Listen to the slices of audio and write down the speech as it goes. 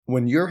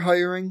When you're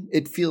hiring,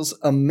 it feels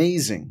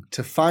amazing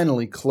to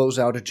finally close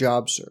out a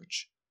job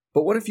search.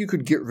 But what if you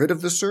could get rid of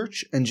the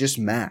search and just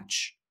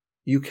match?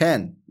 You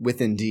can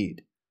with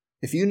Indeed.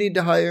 If you need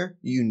to hire,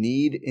 you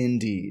need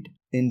Indeed.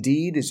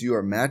 Indeed is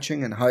your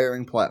matching and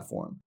hiring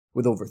platform.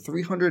 With over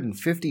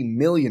 350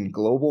 million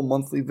global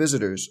monthly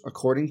visitors,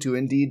 according to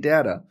Indeed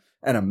data,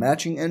 and a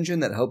matching engine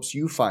that helps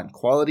you find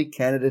quality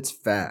candidates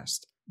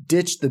fast.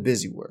 Ditch the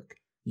busy work.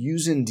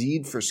 Use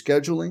Indeed for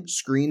scheduling,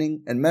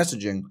 screening, and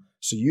messaging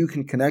so you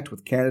can connect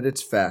with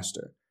candidates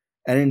faster.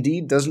 And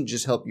Indeed doesn't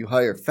just help you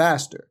hire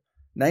faster.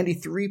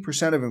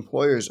 93% of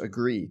employers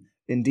agree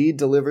Indeed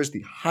delivers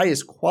the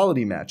highest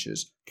quality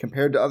matches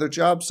compared to other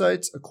job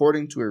sites,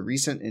 according to a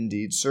recent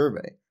Indeed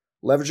survey.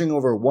 Leveraging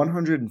over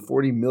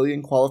 140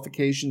 million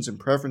qualifications and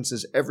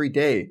preferences every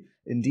day,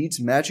 Indeed's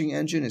matching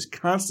engine is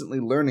constantly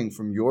learning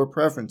from your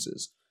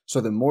preferences, so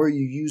the more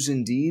you use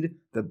Indeed,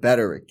 the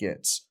better it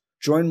gets.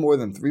 Join more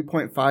than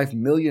 3.5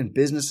 million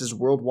businesses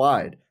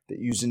worldwide that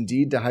use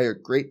Indeed to hire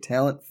great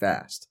talent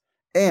fast.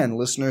 And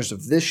listeners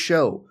of this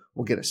show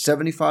will get a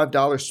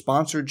 $75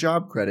 sponsored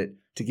job credit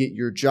to get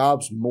your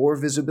jobs more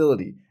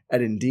visibility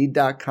at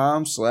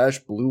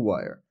Indeed.com/Blue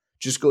Wire.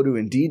 Just go to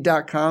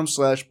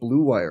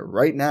Indeed.com/Blue Wire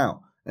right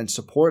now and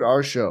support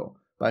our show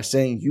by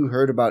saying you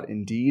heard about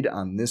Indeed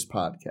on this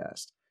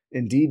podcast.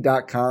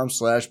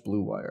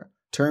 Indeed.com/Blue Wire.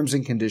 Terms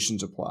and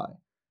conditions apply.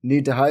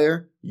 Need to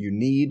hire? You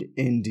need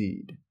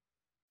Indeed.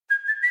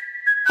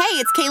 Hey,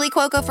 it's Kaylee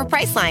Cuoco for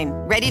Priceline.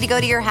 Ready to go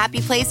to your happy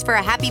place for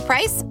a happy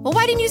price? Well,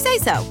 why didn't you say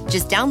so?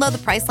 Just download the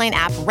Priceline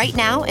app right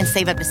now and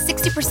save up to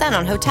 60%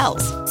 on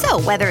hotels.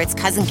 So whether it's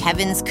Cousin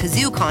Kevin's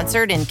Kazoo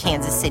Concert in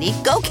Kansas City,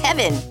 go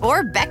Kevin,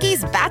 or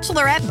Becky's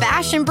Bachelorette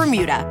Bash in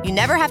Bermuda, you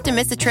never have to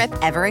miss a trip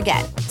ever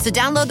again. So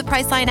download the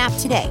Priceline app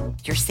today.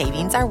 Your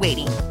savings are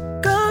waiting.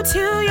 Go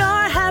to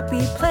your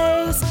happy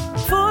place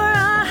for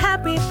a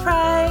happy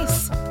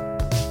price.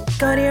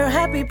 Go to your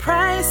happy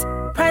price,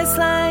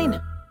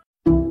 Priceline.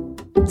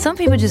 Some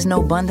people just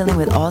know bundling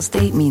with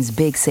Allstate means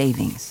big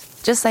savings.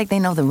 Just like they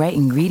know the right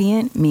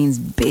ingredient means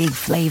big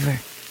flavor.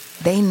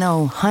 They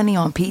know honey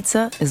on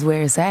pizza is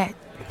where it's at.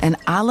 And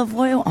olive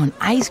oil on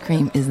ice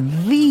cream is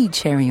the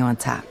cherry on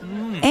top.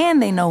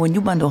 And they know when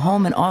you bundle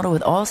home and auto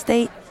with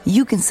Allstate,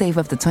 you can save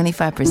up to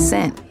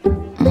 25%.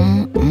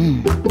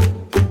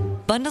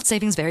 Bundled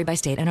savings vary by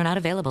state and are not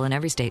available in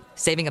every state.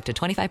 Saving up to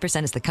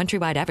 25% is the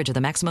countrywide average of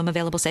the maximum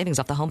available savings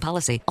off the home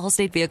policy.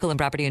 Allstate Vehicle and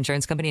Property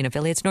Insurance Company and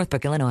Affiliates,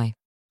 Northbrook, Illinois.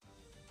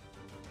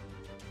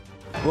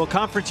 Well,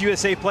 Conference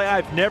USA play,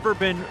 I've never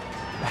been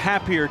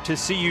happier to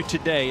see you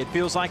today. It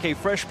feels like a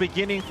fresh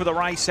beginning for the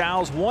Rice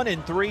Owls.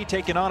 1-3,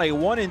 taking on a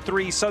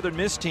 1-3 Southern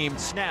Miss team.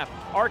 Snap,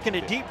 arcing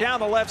it deep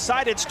down the left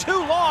side. It's too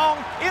long.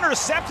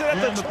 Intercepted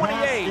at the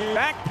 28.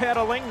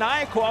 Backpedaling,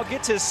 Nyaquil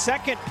gets his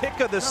second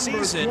pick of the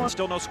season.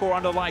 Still no score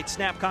on the light.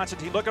 Snap,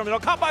 Constantine looking in the middle.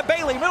 Caught by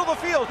Bailey, middle of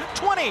the field.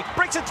 20,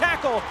 breaks a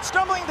tackle.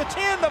 Stumbling the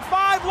 10, the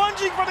 5,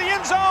 lunging for the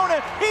end zone.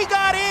 He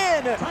got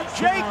in.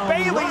 Jake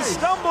Bailey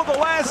stumbled the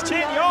last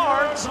 10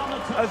 yards.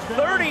 A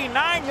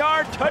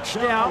 39-yard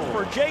touchdown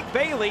for Jake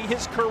Bailey,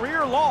 his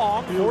career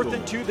long. 4th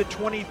and 2 to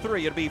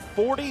 23. It'll be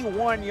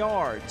 41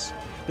 yards.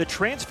 The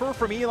transfer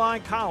from Eli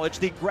College,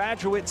 the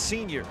graduate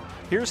senior.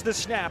 Here's the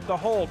snap, the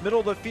hold, middle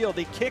of the field.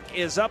 The kick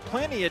is up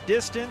plenty of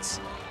distance,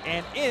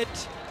 and it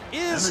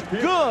is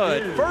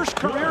good. First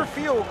career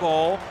field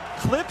goal,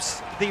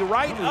 clips the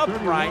right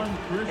upright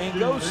and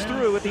goes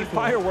through with the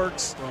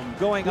fireworks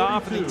going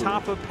off at the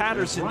top of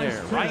Patterson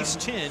there. Rice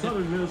 10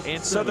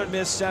 and Southern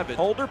Miss 7.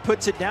 Holder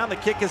puts it down. The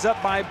kick is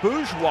up by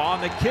Bourgeois,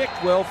 and the kick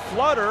will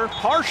flutter,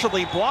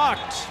 partially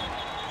blocked.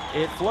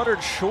 It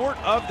fluttered short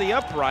of the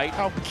upright.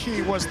 How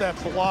key was that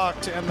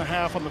block to end the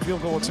half on the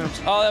field goal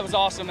attempt? Oh, that was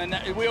awesome. And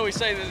we always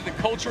say that the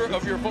culture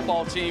of your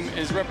football team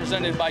is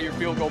represented by your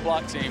field goal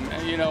block team.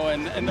 And, you know,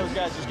 and those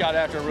guys just got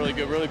after it really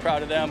good. Really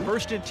proud of them.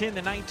 1st and 10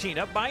 to 19,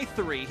 up by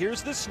 3.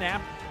 Here's the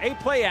snap. A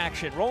play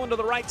action. Rolling to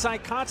the right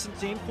side.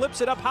 Constantine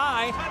flips it up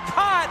high.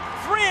 Caught.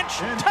 French.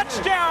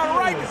 Touchdown.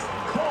 Right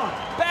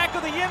back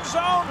of the end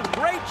zone.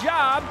 Great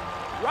job.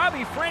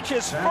 Robbie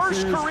French's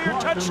first career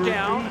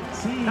touchdown,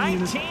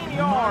 19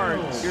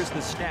 yards. Here's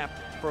the snap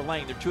for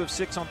Lang. They're 2 of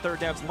 6 on third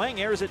downs. Lang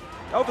airs it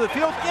over the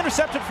field,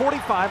 intercepted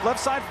 45, left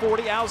side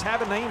 40. Owls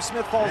have it. Naeem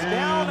Smith falls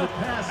down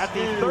at the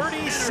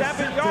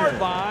 37-yard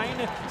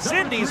line.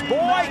 Cindy's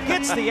boy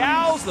gets the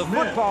Owls the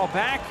football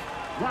back.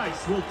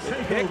 Rice will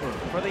take pick over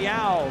for the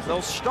Owls.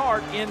 They'll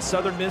start in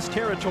Southern Miss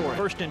territory.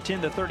 1st and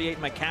 10 to 38.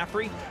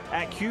 McCaffrey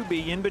at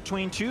QB in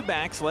between two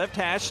backs. Left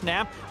hash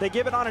snap. They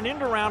give it on an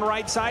end around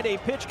right side. A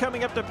pitch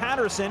coming up to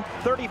Patterson.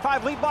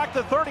 35. Lead block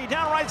the 30.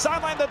 Down right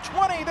sideline. The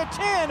 20. The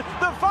 10.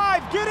 The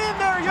 5. Get in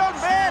there, young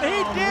man.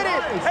 He did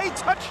it. A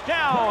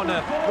touchdown.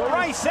 The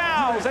Rice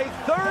Owls. A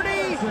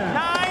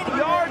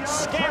 39-yard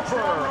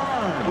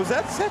scamper. Was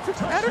that Cedric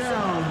Patterson?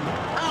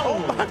 Oh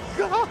my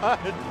God.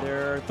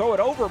 They throw it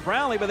over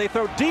Brownlee, but they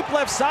throw deep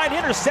left side,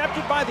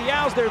 intercepted by the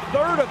Owls, their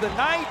 3rd of the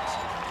night.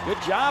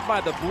 Good job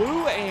by the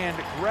blue and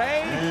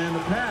gray. And the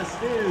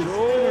pass is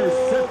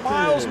intercepted.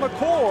 Miles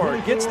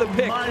McCord gets the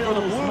pick for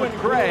the blue and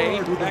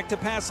gray. Back to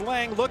pass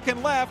Lang,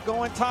 looking left,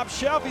 going top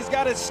shelf. He's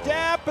got his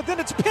step, but then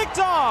it's picked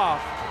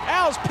off.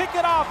 Owls pick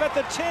it off at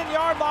the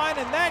 10-yard line,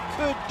 and that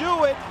could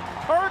do it.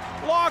 Kirk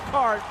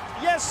Lockhart,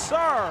 yes,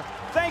 sir.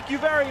 Thank you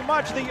very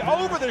much. The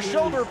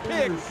over-the-shoulder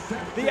pick,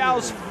 the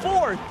Owls'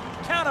 fourth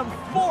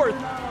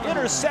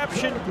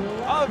interception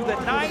of the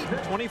night.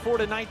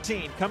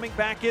 24-19. Coming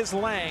back is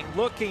Lang.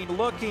 Looking,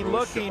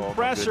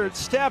 pressured,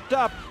 stepped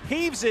up,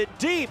 heaves it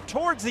deep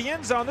towards the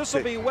end zone. This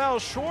will be well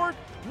short.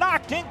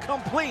 Knocked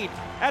incomplete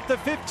at the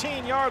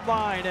 15-yard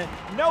line, and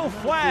no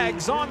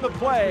flags on the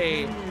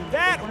play.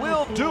 That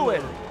will do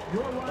it.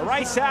 The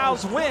Rice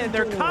Owls win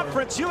their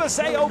Conference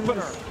USA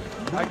opener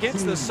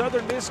against the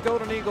Southern Miss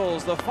Golden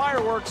Eagles. The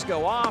fireworks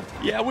go off.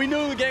 Yeah, we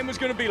knew the game was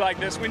going to be like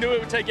this. We knew it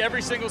would take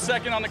every single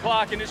second on the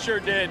clock, and it sure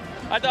did.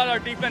 I thought our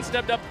defense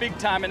stepped up big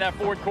time in that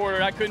fourth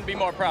quarter. I couldn't be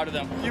more proud of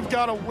them. You've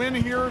got a win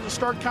here to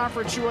start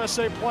Conference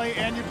USA play,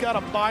 and you've got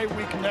a bye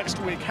week next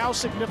week. How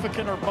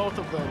significant are both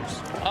of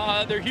those?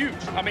 They're huge.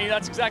 I mean,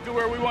 that's exactly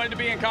where we wanted to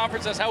be in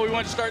conference. That's how we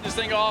wanted to start this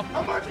thing off.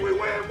 How much we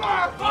win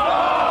by?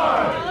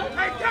 5!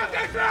 Hey, count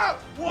that out!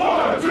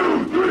 1,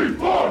 2, 3,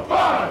 4,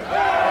 5!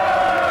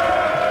 Hey!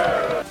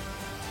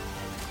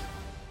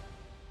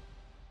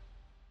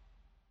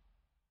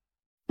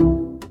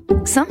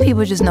 Some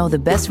people just know the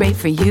best rate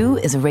for you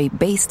is a rate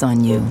based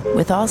on you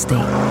with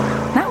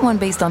Allstate. Not one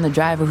based on the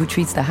driver who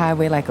treats the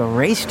highway like a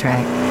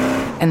racetrack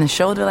and the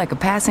shoulder like a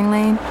passing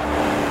lane.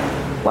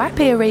 Why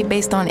pay a rate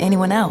based on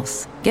anyone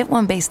else? Get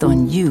one based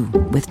on you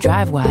with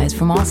DriveWise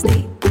from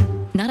Allstate.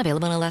 Not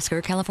available in Alaska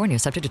or California,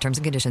 subject to terms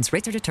and conditions.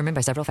 Rates are determined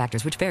by several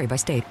factors, which vary by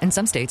state. In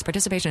some states,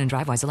 participation in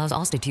DriveWise allows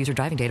Allstate to use your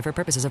driving data for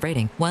purposes of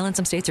rating. While in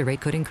some states, your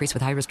rate could increase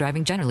with high-risk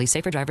driving. Generally,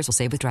 safer drivers will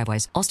save with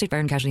DriveWise. Allstate Fire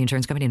and Casualty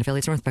Insurance Company and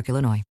affiliates, Northbrook, Illinois.